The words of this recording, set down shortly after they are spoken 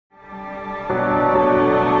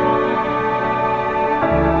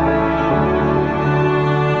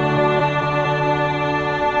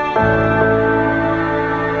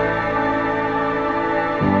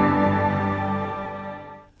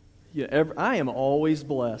I am always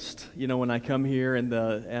blessed, when I come here and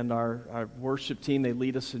our worship team, they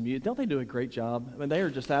lead us in music. Don't they do a great job? I mean, they are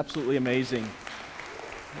just absolutely amazing.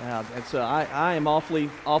 Yeah, and so I am awfully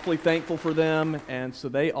thankful for them, and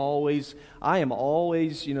so I am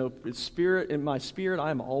always, in my spirit,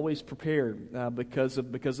 I am always prepared because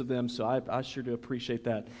of them. So I sure do appreciate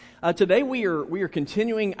that. Today we are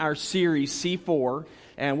continuing our series C4,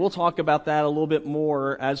 and we'll talk about that a little bit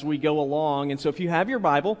more as we go along. And so if you have your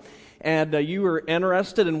Bible, and you are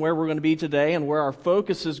interested in where we're going to be today and where our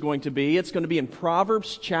focus is going to be, it's going to be in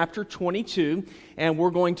Proverbs chapter 22, and we're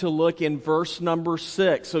going to look in verse number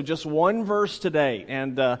 6. So just one verse today.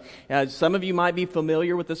 And some of you might be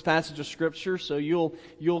familiar with this passage of Scripture, so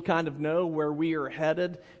you'll kind of know where we are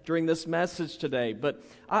headed during this message today. But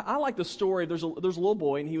I like the story. There's a little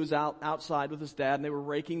boy, and he was outside with his dad, and they were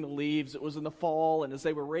raking the leaves. It was in the fall, and as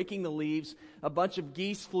they were raking the leaves, a bunch of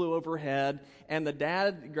geese flew overhead, and the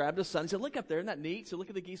dad grabbed his son and said, "Look up there, isn't that neat?" So look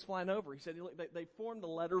at the geese flying over. He said, they formed the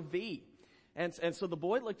letter V. And so the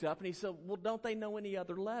boy looked up, and he said, "Well, don't they know any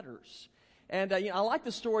other letters?" And I like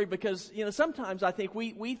the story because sometimes I think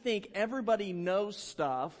we think everybody knows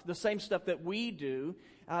stuff, the same stuff that we do,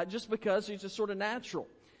 just because it's just sort of natural.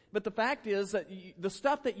 But the fact is that the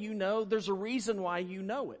stuff that you know, there's a reason why you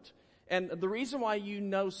know it. And the reason why you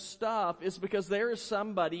know stuff is because there is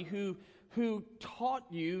somebody who taught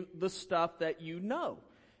you the stuff that you know.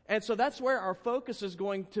 And so that's where our focus is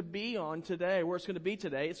going to be on today, where it's going to be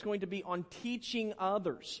today. It's going to be on teaching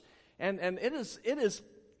others. And it is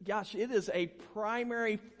a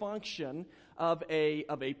primary function of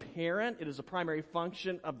a parent. It is a primary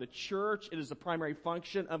function of the church. It is a primary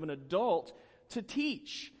function of an adult to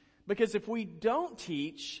teach. Because if we don't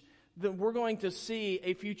teach, then we're going to see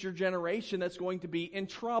a future generation that's going to be in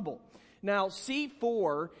trouble. Now,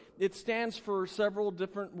 C4, it stands for several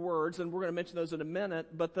different words, and we're going to mention those in a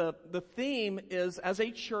minute, but the theme is, as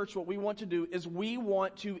a church, what we want to do is we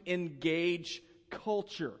want to engage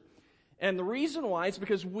culture. And the reason why is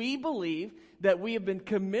because we believe that we have been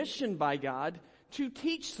commissioned by God to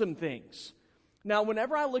teach some things. Now,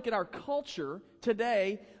 whenever I look at our culture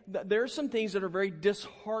today, there are some things that are very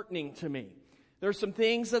disheartening to me. There are some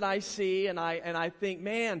things that I see, and I think,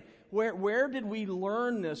 man, where did we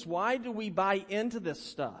learn this? Why do we buy into this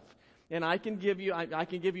stuff? And I can give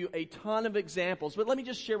you a ton of examples, but let me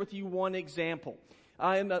just share with you one example.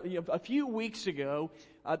 A few weeks ago,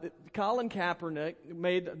 Colin Kaepernick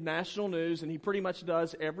made national news, and he pretty much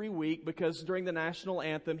does every week because during the national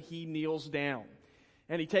anthem, he kneels down.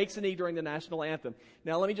 And he takes a knee during the national anthem.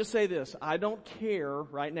 Now, let me just say this. I don't care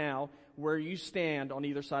right now where you stand on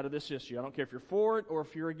either side of this issue. I don't care if you're for it or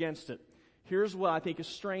if you're against it. Here's what I think is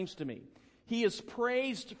strange to me. He is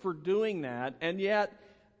praised for doing that, and yet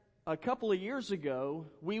a couple of years ago,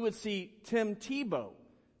 we would see Tim Tebow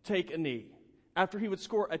take a knee after he would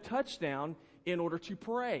score a touchdown in order to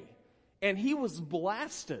pray. And he was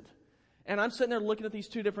blasted. And I'm sitting there looking at these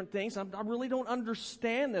two different things. I really don't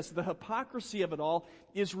understand this. The hypocrisy of it all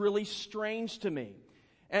is really strange to me.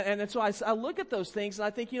 And so I look at those things and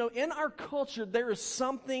I think, in our culture, there is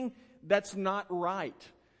something that's not right.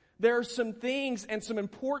 There are some things and some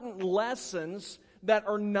important lessons that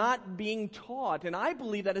are not being taught. And I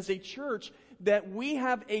believe that as a church, that we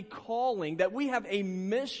have a calling, that we have a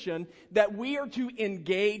mission, that we are to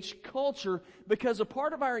engage culture, because a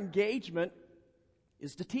part of our engagement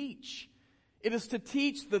is to teach. It is to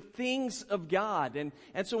teach the things of God.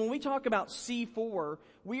 And so when we talk about C4,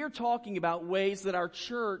 we are talking about ways that our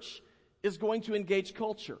church is going to engage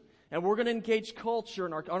culture. And we're going to engage culture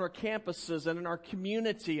on our campuses and in our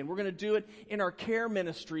community. And we're going to do it in our care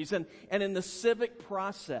ministries and in the civic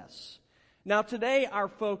process. Now today our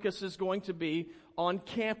focus is going to be on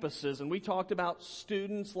campuses. And we talked about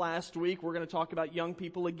students last week. We're going to talk about young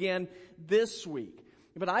people again this week.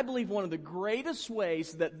 But I believe one of the greatest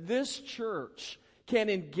ways that this church can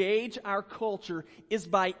engage our culture is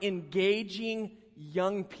by engaging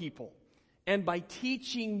young people and by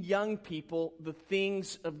teaching young people the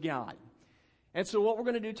things of God. And so what we're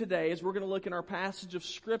going to do today is we're going to look in our passage of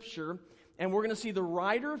Scripture, and we're going to see the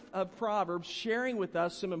writer of Proverbs sharing with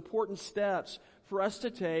us some important steps for us to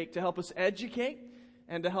take to help us educate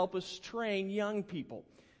and to help us train young people.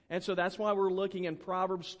 And so that's why we're looking in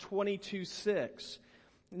Proverbs 22:6.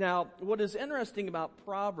 Now, what is interesting about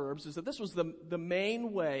Proverbs is that this was the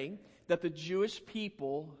main way that the Jewish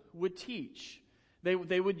people would teach. They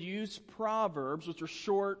would use Proverbs, which are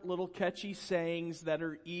short, little catchy sayings that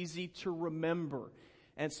are easy to remember.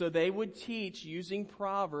 And so they would teach using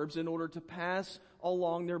Proverbs in order to pass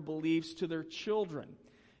along their beliefs to their children.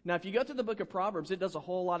 Now, if you go through the book of Proverbs, it does a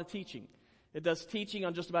whole lot of teaching. It does teaching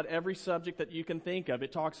on just about every subject that you can think of.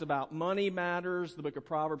 It talks about money matters. The book of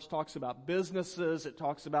Proverbs talks about businesses. It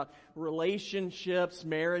talks about relationships,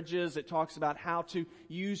 marriages. It talks about how to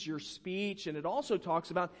use your speech. And it also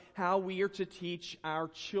talks about how we are to teach our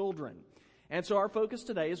children. And so our focus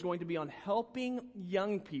today is going to be on helping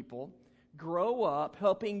young people grow up,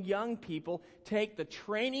 helping young people take the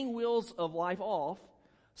training wheels of life off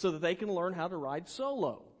so that they can learn how to ride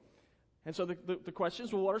solo. And so the question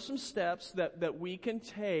is, well, what are some steps that we can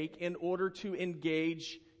take in order to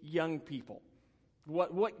engage young people?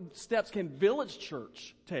 What steps can Village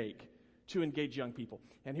Church take to engage young people?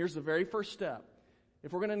 And here's the very first step.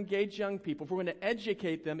 If we're going to engage young people, if we're going to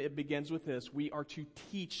educate them, it begins with this. We are to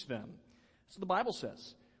teach them. So the Bible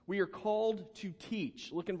says, we are called to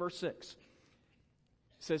teach. Look in verse 6. It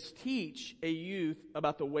says, teach a youth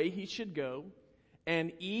about the way he should go,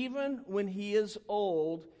 and even when he is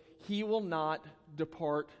old, he will not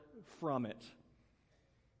depart from it.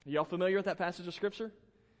 Are y'all familiar with that passage of Scripture?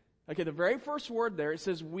 Okay, the very first word there, it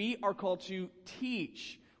says we are called to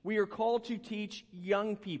teach. We are called to teach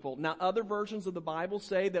young people. Now, other versions of the Bible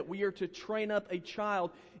say that we are to train up a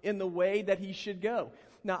child in the way that he should go.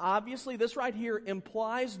 Now, obviously, this right here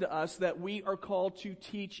implies to us that we are called to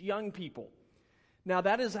teach young people. Now,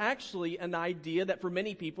 that is actually an idea that for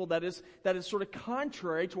many people that is sort of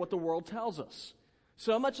contrary to what the world tells us.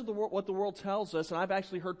 So much of what the world tells us, and I've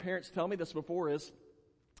actually heard parents tell me this before, is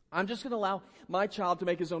I'm just going to allow my child to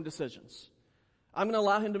make his own decisions. I'm going to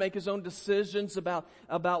allow him to make his own decisions about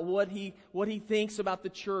what he thinks about the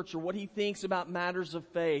church or what he thinks about matters of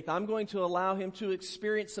faith. I'm going to allow him to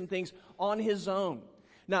experience some things on his own.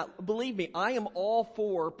 Now, believe me, I am all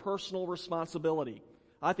for personal responsibility.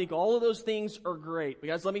 I think all of those things are great. But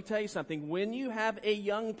guys, let me tell you something. When you have a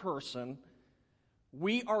young person,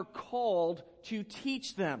 we are called to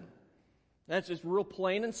teach them. That's just real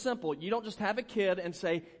plain and simple. You don't just have a kid and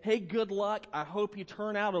say, hey, good luck. I hope you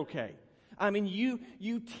turn out okay. I mean, you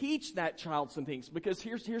teach that child some things, because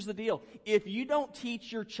here's the deal. If you don't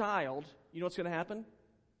teach your child, you know what's going to happen?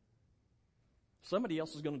 Somebody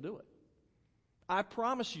else is going to do it. I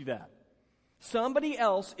promise you that. Somebody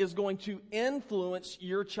else is going to influence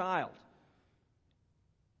your child.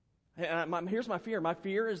 Here's my fear. My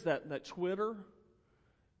fear is that Twitter,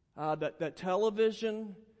 that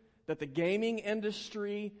television, that the gaming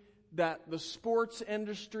industry, that the sports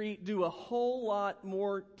industry do a whole lot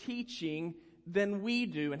more teaching than we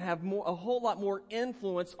do, and have a whole lot more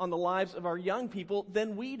influence on the lives of our young people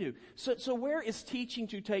than we do. So where is teaching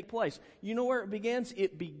to take place? You know where it begins?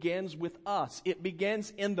 It begins with us. It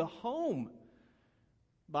begins in the home.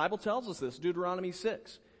 The Bible tells us this. Deuteronomy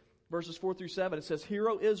 6, verses 4 through 7. It says, Hear,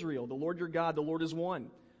 O Israel, the Lord your God, the Lord is one.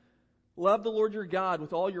 Love the Lord your God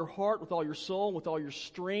with all your heart, with all your soul, with all your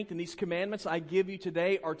strength. And these commandments I give you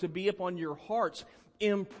today are to be upon your hearts.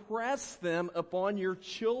 Impress them upon your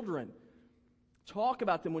children. Talk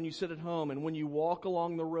about them when you sit at home and when you walk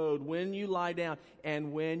along the road, when you lie down,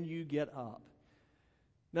 and when you get up.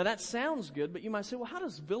 Now that sounds good, but you might say, well, how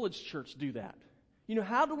does Village Church do that? You know,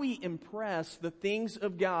 how do we impress the things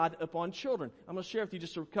of God upon children? I'm going to share with you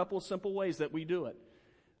just a couple of simple ways that we do it.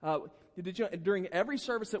 During every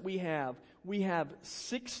service that we have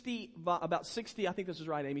 60, about 60, I think this is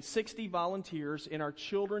right, Amy, 60 volunteers in our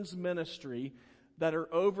children's ministry that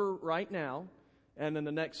are over right now, and in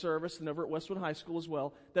the next service, and over at Westwood High School as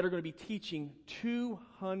well, that are going to be teaching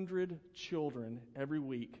 200 children every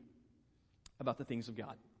week about the things of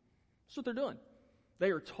God. That's what they're doing. They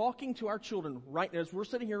are talking to our children right as we're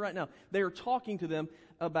sitting here right now. They are talking to them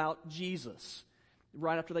about Jesus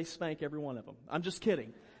right after they spank every one of them. I'm just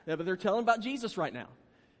kidding. Yeah, but they're telling about Jesus right now.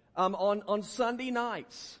 On Sunday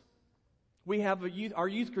nights, we have our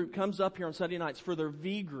youth group comes up here on Sunday nights for their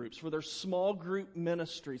V groups, for their small group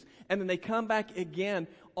ministries. And then they come back again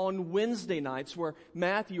on Wednesday nights where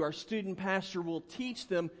Matthew, our student pastor, will teach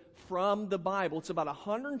them from the Bible. It's about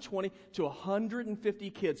 120 to 150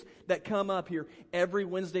 kids that come up here every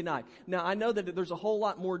Wednesday night. Now, I know that there's a whole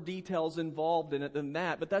lot more details involved in it than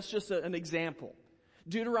that, but that's just an example.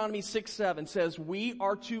 Deuteronomy 6:7 says we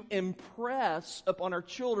are to impress upon our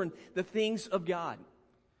children the things of God.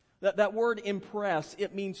 That word impress,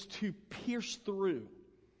 it means to pierce through.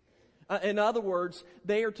 In other words,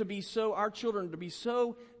 they are to be our children are to be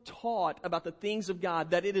so taught about the things of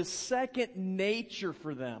God that it is second nature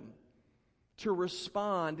for them to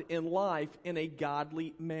respond in life in a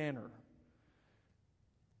godly manner.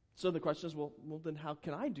 So the question is, well, then how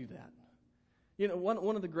can I do that? You know,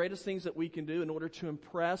 one of the greatest things that we can do in order to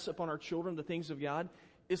impress upon our children the things of God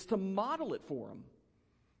is to model it for them.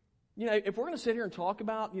 You know, if we're going to sit here and talk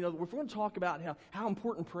about, if we're going to talk about how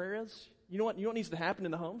important prayer is, you know what needs to happen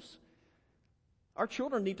in the homes? Our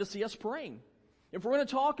children need to see us praying. If we're going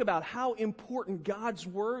to talk about how important God's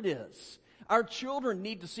Word is, our children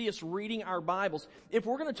need to see us reading our Bibles. If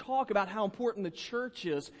we're going to talk about how important the church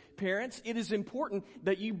is, parents, it is important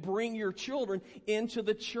that you bring your children into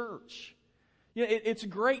the church. You know, it's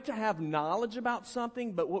great to have knowledge about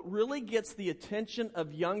something, but what really gets the attention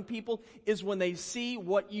of young people is when they see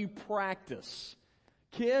what you practice.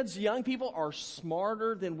 Kids, young people are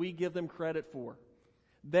smarter than we give them credit for.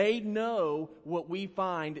 They know what we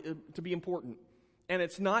find to be important. And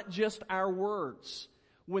it's not just our words.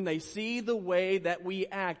 When they see the way that we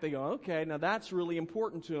act, they go, okay, now that's really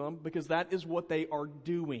important to them because that is what they are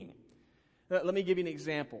doing. Let me give you an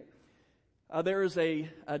example. There is a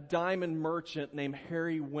diamond merchant named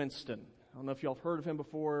Harry Winston. I don't know if y'all have heard of him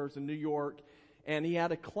before. He was in New York. And he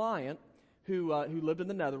had a client who lived in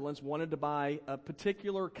the Netherlands, wanted to buy a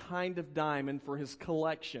particular kind of diamond for his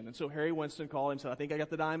collection. And so Harry Winston called him and said, I think I got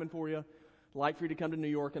the diamond for you. I'd like for you to come to New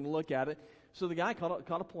York and look at it. So the guy caught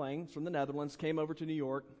a plane from the Netherlands, came over to New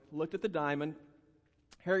York, looked at the diamond.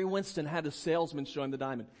 Harry Winston had a salesman show him the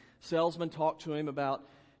diamond. Salesman talked to him about,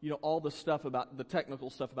 all the stuff about the technical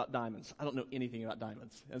stuff about diamonds. I don't know anything about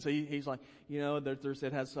diamonds. And so he's like,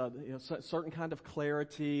 it has certain kind of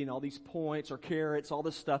clarity and all these points or carats, all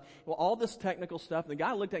this stuff. Well, all this technical stuff. And the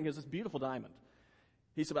guy looked at it and goes, this beautiful diamond.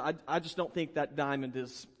 He said, but I just don't think that diamond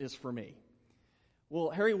is for me. Well,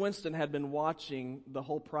 Harry Winston had been watching the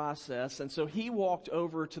whole process, and so he walked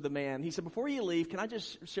over to the man. He said, before you leave, can I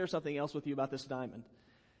just share something else with you about this diamond?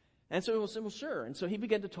 And so he said, well, sure. And so he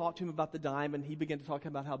began to talk to him about the diamond. He began to talk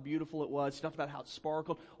about how beautiful it was. He talked about how it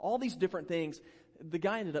sparkled, all these different things. The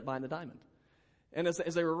guy ended up buying the diamond. And as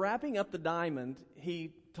they were wrapping up the diamond,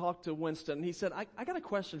 he talked to Winston, and he said, I got a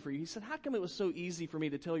question for you. He said, how come it was so easy for me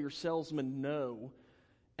to tell your salesman no,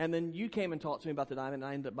 and then you came and talked to me about the diamond, and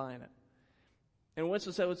I ended up buying it? And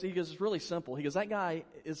Winston said, he goes, it's really simple. He goes, that guy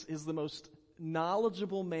is the most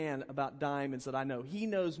knowledgeable man about diamonds that I know. He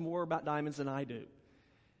knows more about diamonds than I do.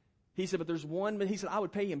 He said, but there's one, he said, I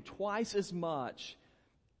would pay him twice as much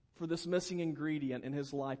for this missing ingredient in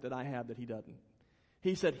his life that I have that he doesn't.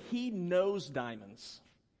 He said, he knows diamonds.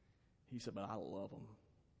 He said, but I love them.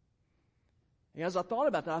 And as I thought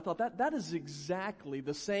about that, I thought that is exactly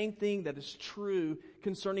the same thing that is true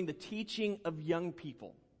concerning the teaching of young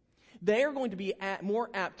people. They are going to be more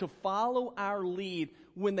apt to follow our lead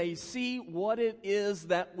when they see what it is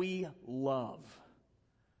that we love,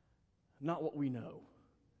 not what we know.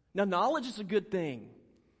 Now, knowledge is a good thing,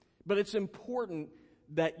 but it's important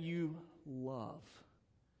that you love.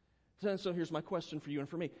 So here's my question for you and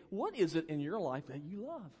for me. What is it in your life that you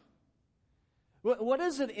love? What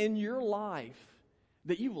is it in your life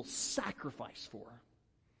that you will sacrifice for,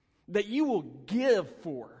 that you will give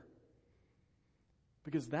for?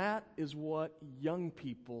 Because that is what young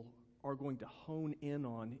people are going to hone in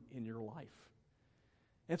on in your life.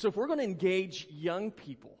 And so if we're going to engage young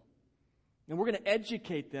people and we're going to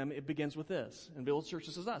educate them, it begins with this. And Village Church,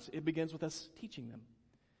 this is us. It begins with us teaching them.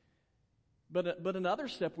 But another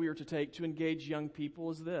step we are to take to engage young people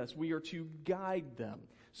is this. We are to guide them.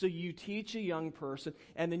 So you teach a young person,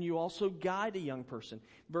 and then you also guide a young person.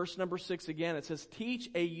 Verse number 6 again, it says, teach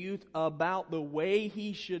a youth about the way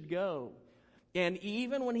he should go. And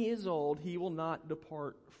even when he is old, he will not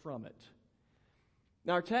depart from it.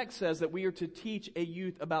 Now, our text says that we are to teach a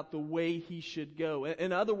youth about the way he should go.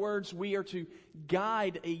 In other words, we are to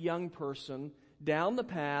guide a young person down the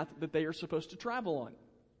path that they are supposed to travel on.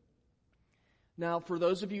 Now, for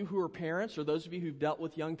those of you who are parents or those of you who've dealt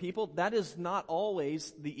with young people, that is not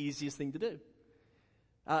always the easiest thing to do.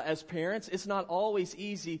 As parents, it's not always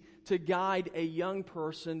easy to guide a young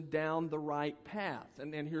person down the right path.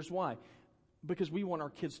 And here's why. Because we want our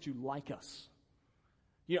kids to like us.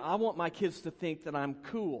 I want my kids to think that I'm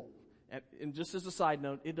cool. And just as a side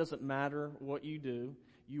note, it doesn't matter what you do,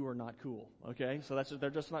 you are not cool. Okay? So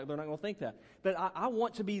they're not going to think that. But I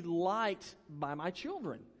want to be liked by my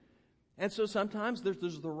children. And so sometimes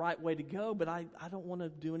there's the right way to go, but I don't want to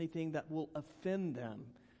do anything that will offend them.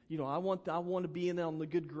 I want to be in on the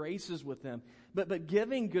good graces with them. But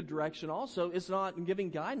giving good direction also is not, and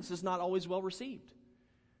giving guidance is not always well received.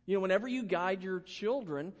 Whenever you guide your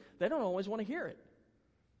children, they don't always want to hear it.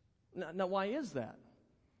 Now, why is that?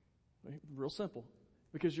 Real simple.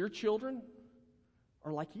 Because your children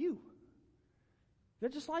are like you. They're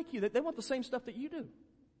just like you. They want the same stuff that you do.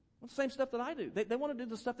 They want the same stuff that I do. They want to do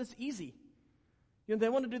the stuff that's easy. They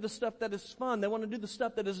want to do the stuff that is fun. They want to do the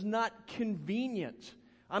stuff that is not convenient.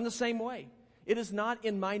 I'm the same way. It is not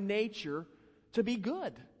in my nature to be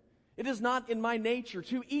good. It is not in my nature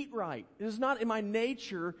to eat right. It is not in my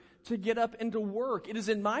nature to get up and to work. It is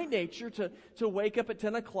in my nature to wake up at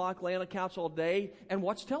 10 o'clock, lay on a couch all day, and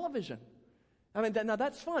watch television. I mean, now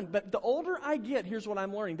that's fun. But the older I get, here's what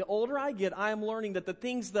I'm learning. The older I get, I am learning that the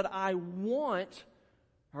things that I want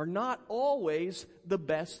are not always the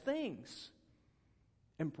best things.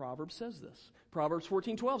 And Proverbs says this. Proverbs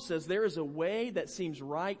 14:12 says, there is a way that seems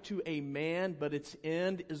right to a man, but its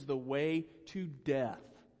end is the way to death.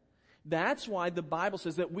 That's why the Bible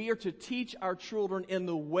says that we are to teach our children in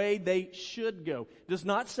the way they should go. It does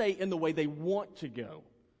not say in the way they want to go.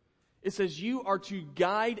 It says you are to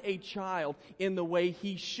guide a child in the way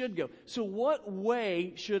he should go. So what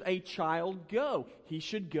way should a child go? He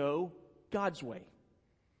should go God's way.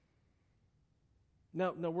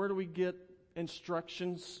 Now where do we get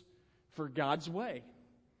instructions for God's way?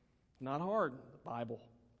 Not hard, the Bible.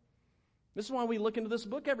 This is why we look into this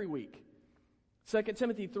book every week. 2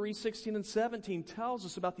 Timothy 3:16 and 17 tells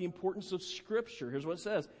us about the importance of Scripture. Here's what it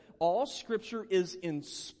says. All Scripture is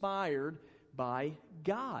inspired by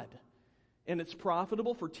God. And it's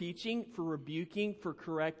profitable for teaching, for rebuking, for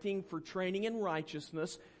correcting, for training in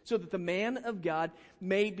righteousness, so that the man of God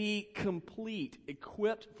may be complete,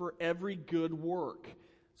 equipped for every good work.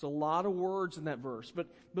 It's a lot of words in that verse. But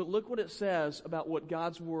look what it says about what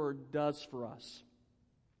God's Word does for us.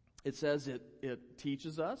 It says it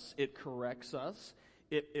teaches us, it corrects us,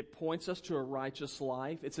 it points us to a righteous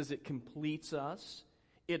life. It says it completes us,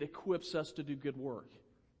 it equips us to do good work.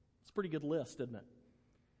 It's a pretty good list, isn't it?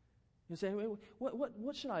 You say,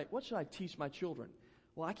 what should I teach my children?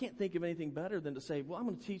 Well, I can't think of anything better than to say, well, I'm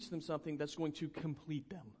going to teach them something that's going to complete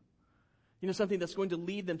them. You know, something that's going to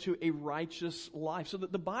lead them to a righteous life. So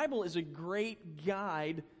that the Bible is a great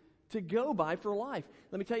guide to go by for life.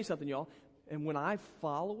 Let me tell you something, y'all. And when I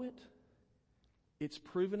follow it, it's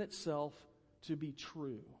proven itself to be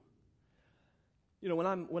true. You know,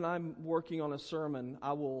 when I'm working on a sermon,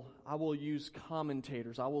 I will use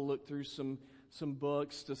commentators. I will look through some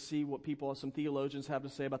books to see what some theologians have to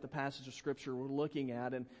say about the passage of Scripture we're looking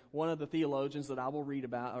at. And one of the theologians that I will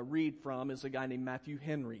read from is a guy named Matthew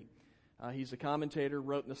Henry. He's a commentator,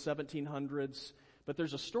 wrote in the 1700s. But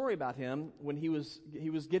there's a story about him when he was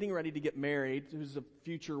getting ready to get married to his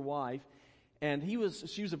future wife, and she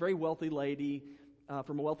was a very wealthy lady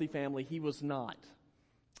from a wealthy family. He was not.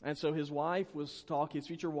 And so his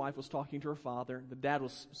future wife was talking to her father. The dad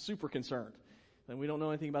was super concerned. And we don't know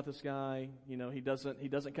anything about this guy. You know, he doesn't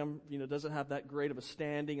have that great of a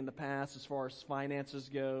standing in the past as far as finances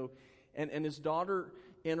go. And his daughter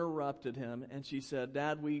interrupted him and she said,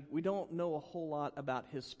 Dad, we don't know a whole lot about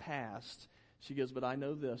his past. She goes, but I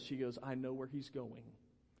know this. She goes, I know where he's going.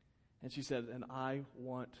 And she said, and I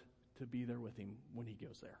want to be there with him when he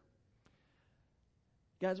goes there.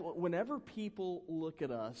 Guys, whenever people look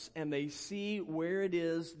at us and they see where it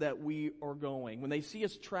is that we are going, when they see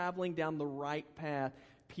us traveling down the right path,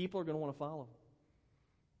 people are going to want to follow.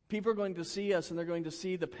 People are going to see us and they're going to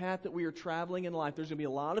see the path that we are traveling in life. There's going to be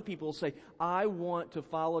a lot of people who say, I want to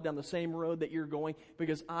follow down the same road that you're going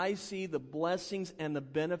because I see the blessings and the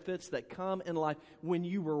benefits that come in life when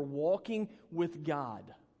you were walking with God.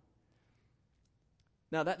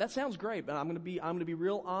 Now that sounds great, but I'm going to be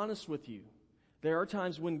real honest with you. There are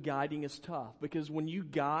times when guiding is tough because when you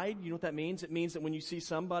guide, you know what that means? It means that when you see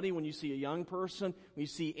somebody, when you see a young person, when you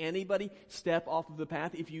see anybody step off of the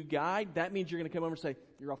path, if you guide, that means you're going to come over and say,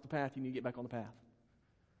 you're off the path, you need to get back on the path.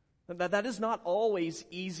 That is not always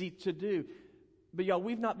easy to do. But y'all,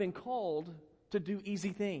 we've not been called to do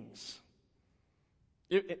easy things.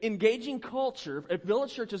 Engaging culture, if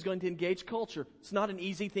Village Church is going to engage culture, it's not an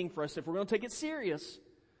easy thing for us. If we're going to take it serious,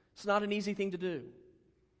 it's not an easy thing to do.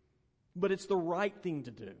 But it's the right thing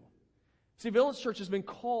to do. See, Village Church has been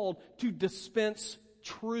called to dispense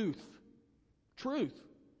truth. Truth.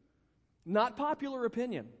 Not popular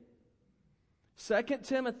opinion. 2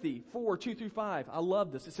 Timothy 4:2-5. I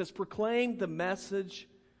love this. It says, proclaim the message,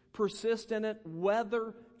 persist in it,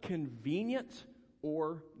 whether convenient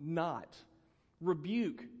or not.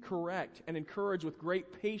 Rebuke, correct, and encourage with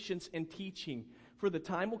great patience and teaching. For the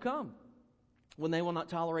time will come when they will not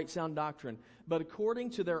tolerate sound doctrine, but according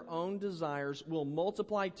to their own desires will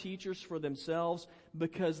multiply teachers for themselves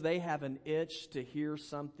because they have an itch to hear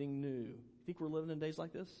something new. You think we're living in days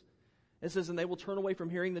like this? It says, and they will turn away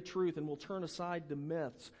from hearing the truth and will turn aside to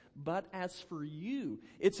myths. But as for you,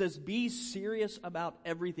 it says, be serious about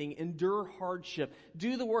everything. Endure hardship.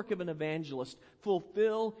 Do the work of an evangelist.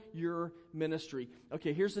 Fulfill your ministry.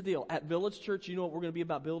 Okay, here's the deal. At Village Church, you know what we're going to be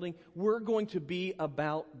about building? We're going to be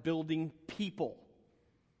about building people.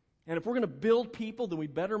 And if we're going to build people, then we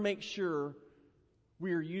better make sure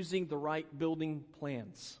we are using the right building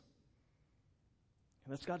plans.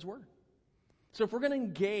 That's God's Word. So if we're going to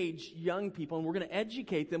engage young people and we're going to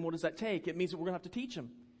educate them, what does that take? It means that we're going to have to teach them.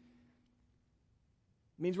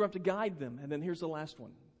 It means we have to guide them. And then here's the last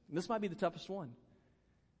one. And this might be the toughest one.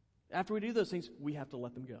 After we do those things, we have to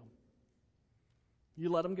let them go. You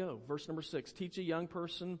let them go. Verse number 6. Teach a young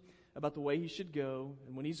person about the way he should go,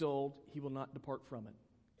 and when he's old, he will not depart from it.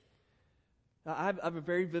 Now, I have a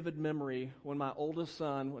very vivid memory when my oldest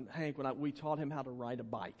son, Hank, we taught him how to ride a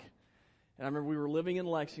bike. And I remember we were living in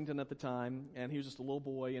Lexington at the time, and he was just a little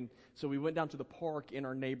boy, and so we went down to the park in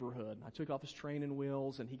our neighborhood. I took off his training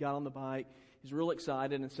wheels, and he got on the bike. He's real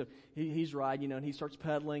excited, and so he's riding, and he starts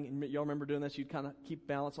pedaling. And y'all remember doing this? You'd kind of keep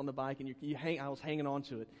balance on the bike, and I was hanging on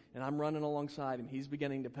to it, and I'm running alongside him. He's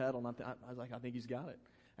beginning to pedal, and I was like, I think he's got it.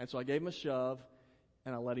 And so I gave him a shove,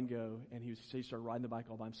 and I let him go, and he started riding the bike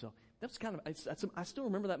all by himself. That's I still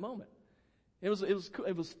remember that moment. It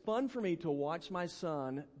was fun for me to watch my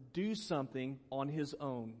son do something on his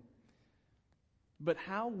own. But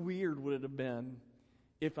how weird would it have been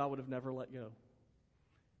if I would have never let go?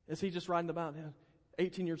 Is he just riding the bike,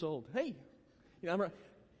 18 years old? Hey,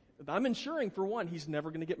 I'm ensuring, for one, he's never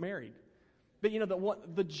going to get married. But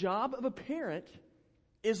the job of a parent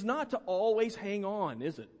is not to always hang on,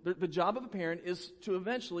 is it? The job of a parent is to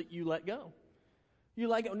eventually you let go. You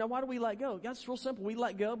let go. Now, why do we let go? Yeah, it's real simple. We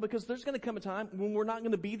let go because there's going to come a time when we're not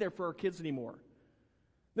going to be there for our kids anymore.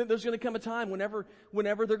 There's going to come a time whenever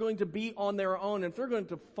they're going to be on their own. If they're going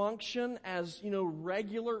to function as,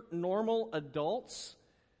 regular, normal adults,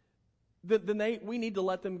 then we need to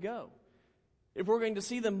let them go. If we're going to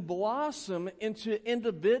see them blossom into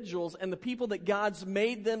individuals and the people that God's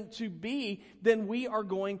made them to be, then we are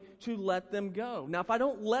going to let them go. Now, if I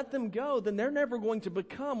don't let them go, then they're never going to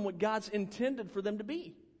become what God's intended for them to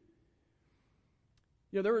be.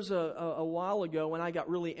 There was a while ago when I got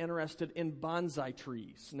really interested in bonsai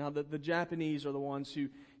trees. Now, the Japanese are the ones who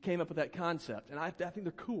came up with that concept, and I think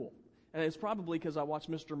they're cool. And it's probably because I watched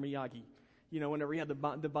Mr. Miyagi. Whenever he had the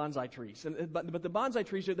bonsai trees. But the bonsai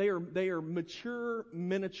trees, they are mature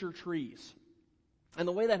miniature trees. And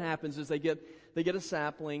the way that happens is they get a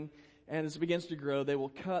sapling, and as it begins to grow, they will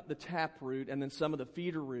cut the taproot and then some of the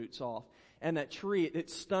feeder roots off. And that tree, it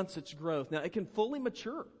stunts its growth. Now, it can fully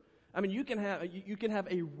mature. I mean, you can have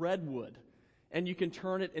a redwood, and you can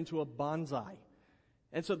turn it into a bonsai.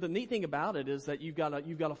 And so the neat thing about it is that you've got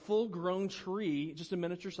a full-grown tree, just a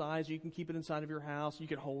miniature size. You can keep it inside of your house. You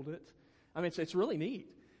can hold it. I mean, it's really neat.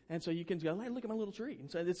 And so you can go, hey, look at my little tree. And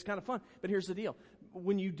so it's kind of fun. But here's the deal.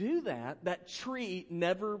 When you do that, that tree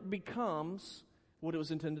never becomes what it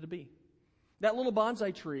was intended to be. That little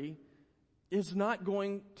bonsai tree is not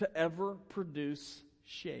going to ever produce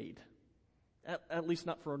shade. At least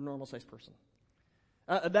not for a normal-sized person.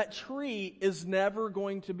 That tree is never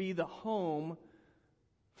going to be the home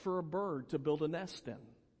for a bird to build a nest in.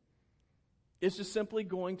 It's just simply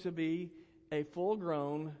going to be a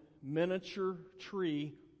full-grown miniature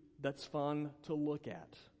tree that's fun to look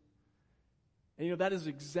at. And that is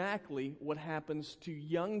exactly what happens to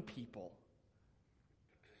young people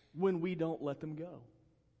when we don't let them go.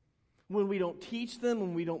 When we don't teach them,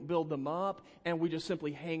 when we don't build them up, and we just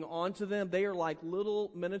simply hang on to them, they are like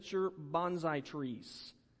little miniature bonsai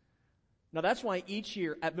trees. Now that's why each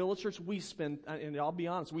year at Village Church we spend, and I'll be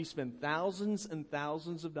honest, we spend thousands and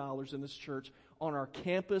thousands of dollars in this church on our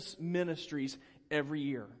campus ministries every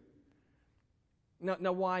year.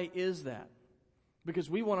 Now, why is that? Because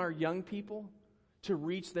we want our young people to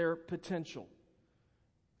reach their potential.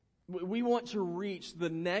 We want to reach the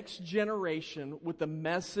next generation with the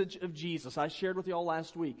message of Jesus. I shared with you all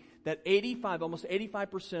last week that almost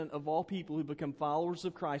 85% of all people who become followers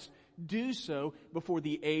of Christ do so before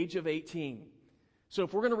the age of 18. So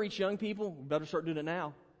if we're going to reach young people, we better start doing it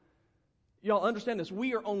now. Y'all understand this.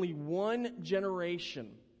 We are only one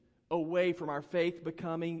generation away from our faith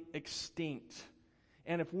becoming extinct.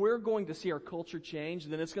 And if we're going to see our culture change,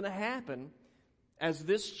 then it's going to happen as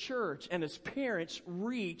this church and its parents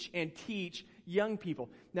reach and teach young people.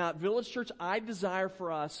 Now, at Village Church, I desire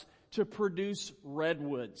for us to produce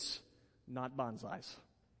redwoods, not bonsais.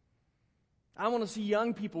 I want to see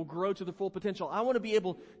young people grow to their full potential. I want to be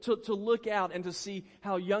able to look out and to see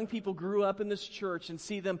how young people grew up in this church and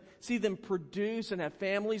see them produce and have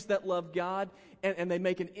families that love God and they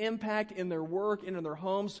make an impact in their work and in their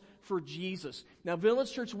homes for Jesus. Now,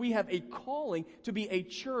 Village Church, we have a calling to be a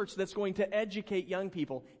church that's going to educate young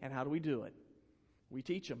people. And how do we do it? We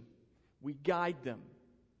teach them. We guide them.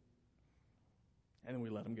 And then we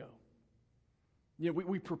let them go.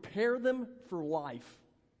 We prepare them for life.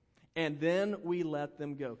 And then we let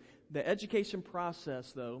them go. The education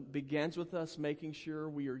process, though, begins with us making sure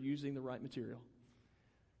we are using the right material.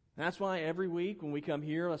 And that's why every week when we come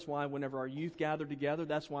here, that's why whenever our youth gather together,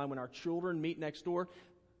 that's why when our children meet next door,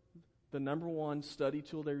 the number one study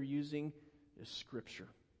tool they're using is Scripture.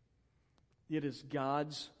 It is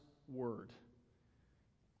God's Word.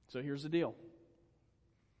 So here's the deal.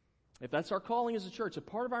 If that's our calling as a church, a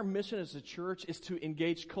part of our mission as a church is to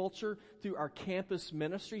engage culture through our campus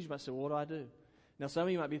ministries. You might say, well, what do I do? Now, some of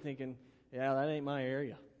you might be thinking, yeah, that ain't my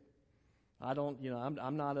area. I don't,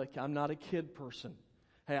 I'm not a kid person.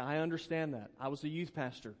 Hey, I understand that. I was a youth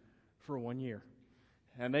pastor for 1 year.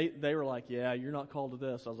 And they were like, yeah, you're not called to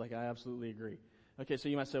this. I was like, I absolutely agree. Okay, so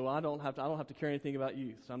you might say, well, I don't have to care anything about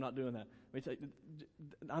youth, so I'm not doing that.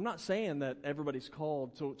 I'm not saying that everybody's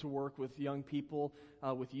called to work with young people,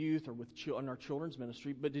 with youth, or with in our children's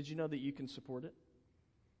ministry, but did you know that you can support it?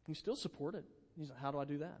 You can still support it. You say, how do I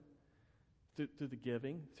do that? Through the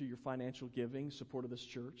giving, through your financial giving, support of this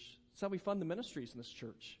church. That's how we fund the ministries in this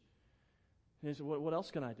church. And you say, what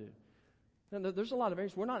else can I do? And there's a lot of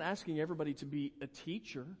areas. We're not asking everybody to be a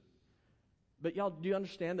teacher. But y'all, do you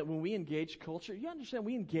understand that when we engage culture, you understand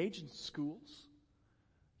we engage in schools?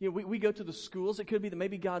 We go to the schools. It could be that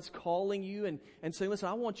maybe God's calling you and saying, listen,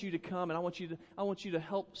 I want you to come and I want you to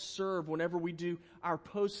help serve whenever we do our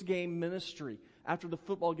post-game ministry after the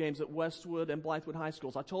football games at Westwood and Blythewood High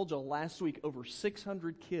Schools. I told you last week over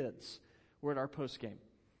 600 kids were at our post-game.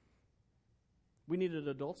 We needed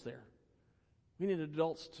adults there. We needed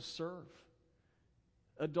adults to serve.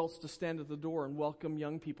 Adults to stand at the door and welcome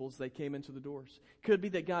young people as they came into the doors. Could be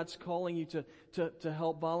that God's calling you to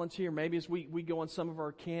help volunteer. Maybe as we go on some of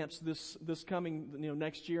our camps this coming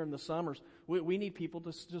next year in the summers, we need people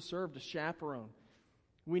to serve, to chaperone.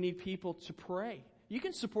 We need people to pray. You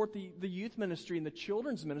can support the youth ministry and the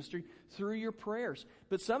children's ministry through your prayers.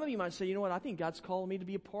 But some of you might say, you know what, I think God's calling me to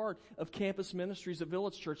be a part of campus ministries at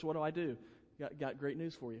Village Church. What do I do? Got great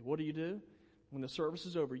news for you. What do you do? When the service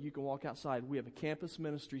is over, you can walk outside. We have a campus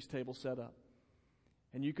ministries table set up.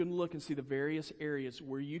 And you can look and see the various areas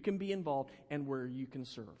where you can be involved and where you can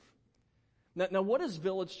serve. Now what is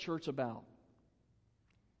Village Church about?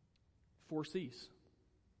 4 C's.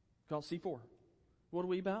 Called C4. What are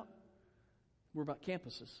we about? We're about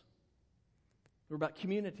campuses. We're about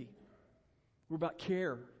community. We're about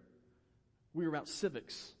care. We're about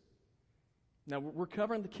civics. Now we're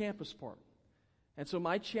covering the campus part. And so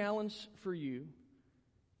my challenge for you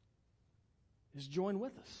is join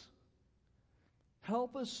with us.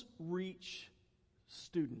 Help us reach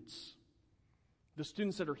students. The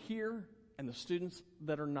students that are here and the students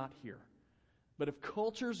that are not here. But if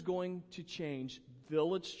culture's going to change,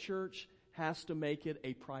 Village Church has to make it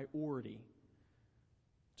a priority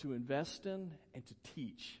to invest in and to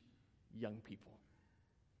teach young people.